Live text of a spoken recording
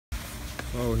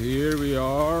So here we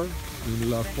are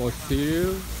in La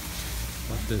Fossil,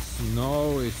 but the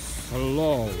snow is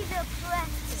slow.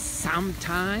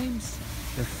 Sometimes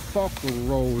the fog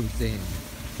rolls in,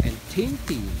 and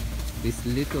Tintin, this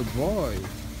little boy,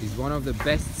 is one of the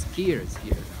best skiers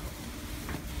here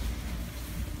now,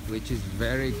 which is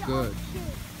very good.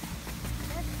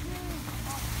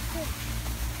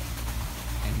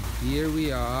 And here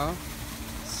we are,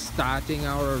 starting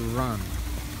our run.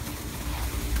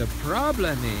 The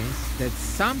problem is that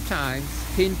sometimes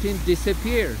Tintin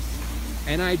disappears,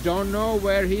 and I don't know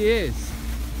where he is.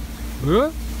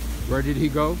 Huh? Where did he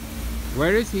go?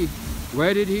 Where is he?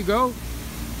 Where did he go?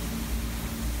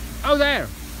 Oh, there!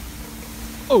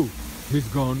 Oh, he's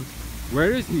gone.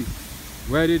 Where is he?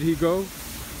 Where did he go?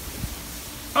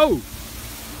 Oh!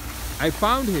 I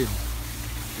found him.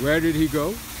 Where did he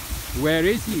go? Where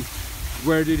is he?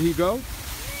 Where did he go?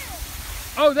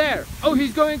 Oh, there! Oh,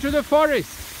 he's going to the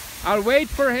forest. I'll wait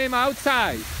for him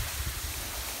outside.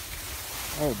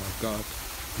 Oh my God.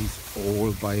 He's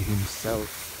all by himself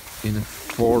in a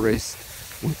forest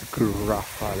with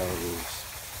Gruffaloes.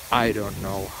 I don't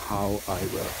know how I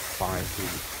will find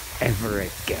him ever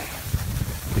again.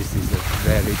 This is a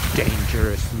very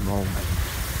dangerous moment.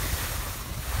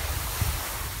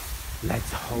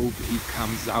 Let's hope he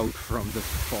comes out from the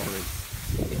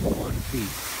forest in one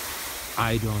piece.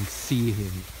 I don't see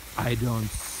him. I don't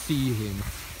see him.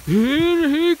 Here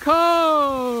he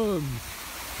comes!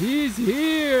 He's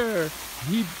here!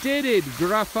 He did it!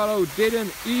 Gruffalo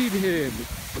didn't eat him!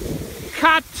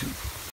 Cut!